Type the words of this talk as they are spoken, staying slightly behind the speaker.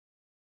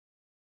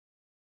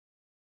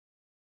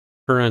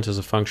current as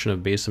a function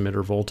of base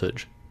emitter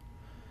voltage.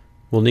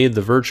 We'll need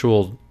the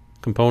virtual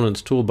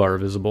components toolbar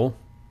visible.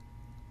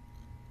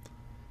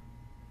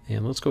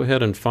 And let's go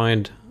ahead and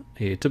find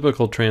a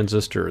typical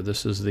transistor.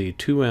 This is the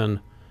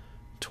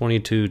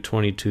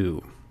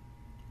 2N2222.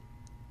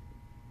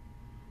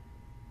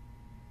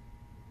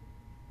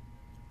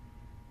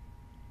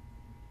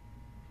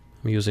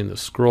 I'm using the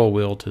scroll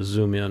wheel to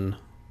zoom in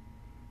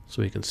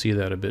so we can see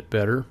that a bit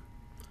better.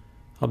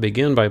 I'll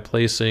begin by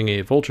placing a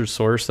voltage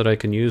source that I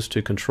can use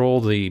to control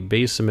the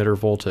base emitter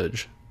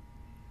voltage.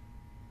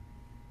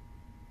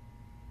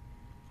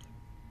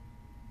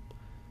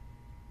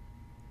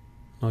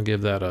 I'll give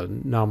that a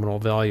nominal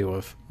value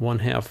of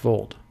 1/2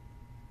 volt.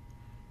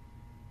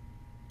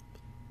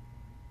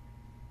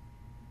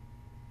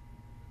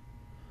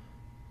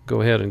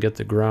 Go ahead and get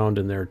the ground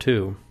in there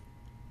too.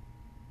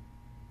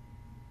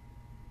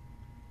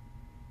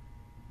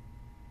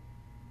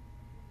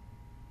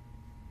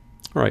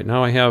 Alright,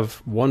 now I have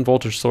one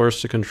voltage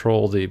source to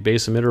control the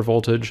base emitter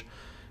voltage.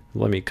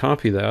 Let me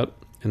copy that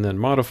and then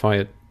modify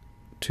it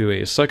to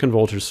a second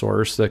voltage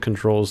source that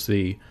controls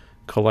the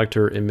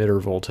collector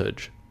emitter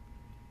voltage.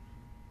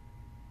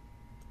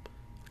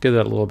 Give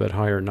that a little bit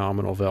higher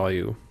nominal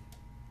value.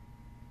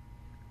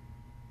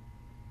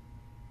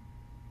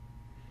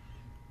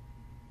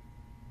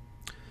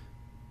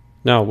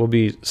 Now we'll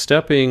be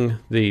stepping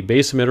the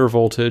base emitter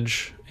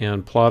voltage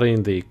and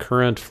plotting the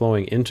current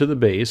flowing into the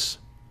base.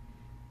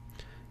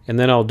 And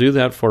then I'll do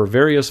that for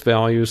various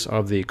values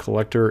of the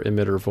collector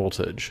emitter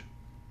voltage.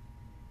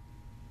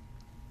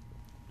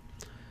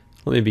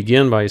 Let me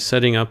begin by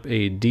setting up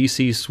a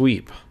DC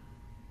sweep.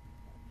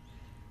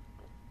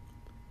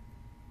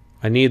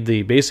 I need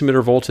the base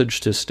emitter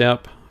voltage to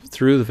step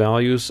through the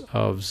values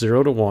of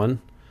 0 to 1,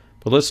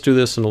 but let's do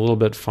this in a little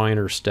bit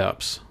finer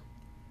steps.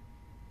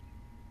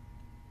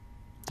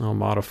 I'll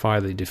modify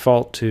the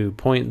default to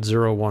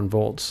 0.01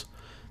 volts.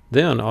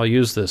 Then I'll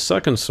use the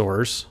second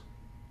source,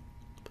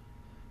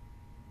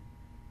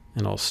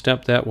 and I'll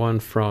step that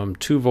one from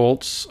 2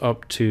 volts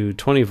up to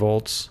 20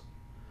 volts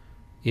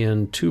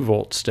in 2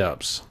 volt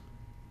steps.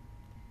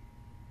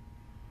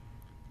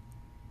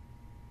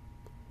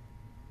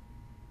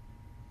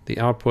 The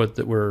output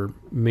that we're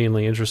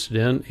mainly interested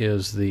in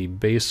is the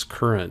base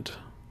current.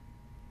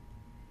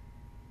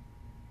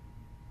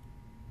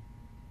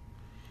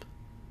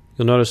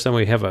 You'll notice then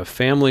we have a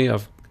family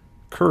of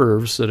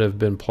curves that have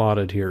been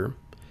plotted here.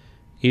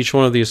 Each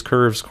one of these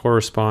curves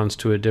corresponds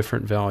to a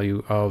different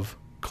value of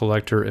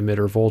collector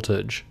emitter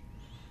voltage.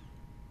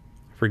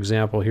 For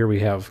example, here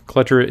we have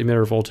collector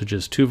emitter voltage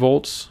is 2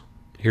 volts,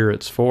 here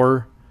it's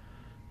 4,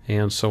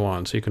 and so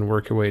on. So you can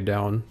work your way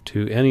down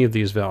to any of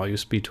these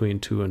values between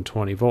 2 and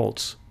 20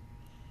 volts.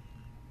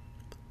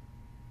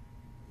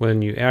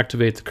 When you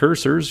activate the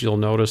cursors, you'll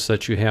notice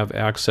that you have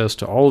access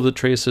to all of the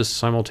traces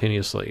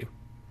simultaneously.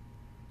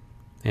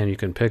 And you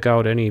can pick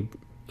out any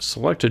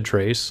selected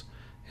trace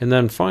and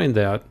then find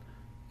that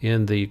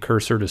in the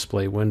cursor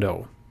display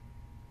window.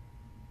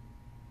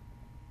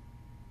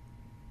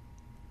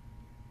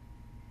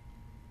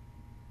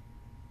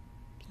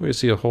 We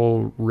see a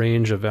whole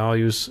range of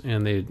values,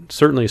 and they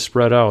certainly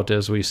spread out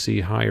as we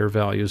see higher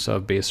values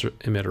of base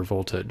emitter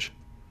voltage.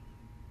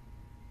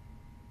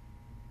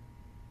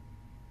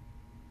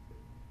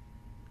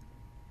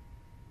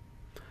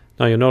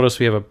 Now you'll notice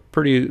we have a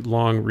pretty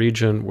long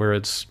region where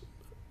it's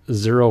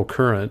 0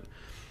 current.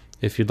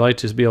 If you'd like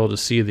to be able to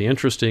see the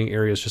interesting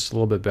areas just a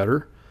little bit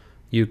better,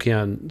 you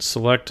can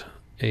select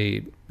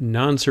a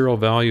non-zero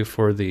value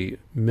for the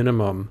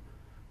minimum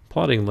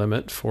plotting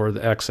limit for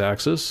the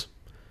x-axis.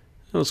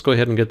 Let's go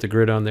ahead and get the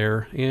grid on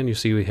there, and you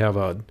see we have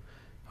a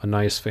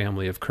nice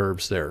family of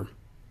curves there.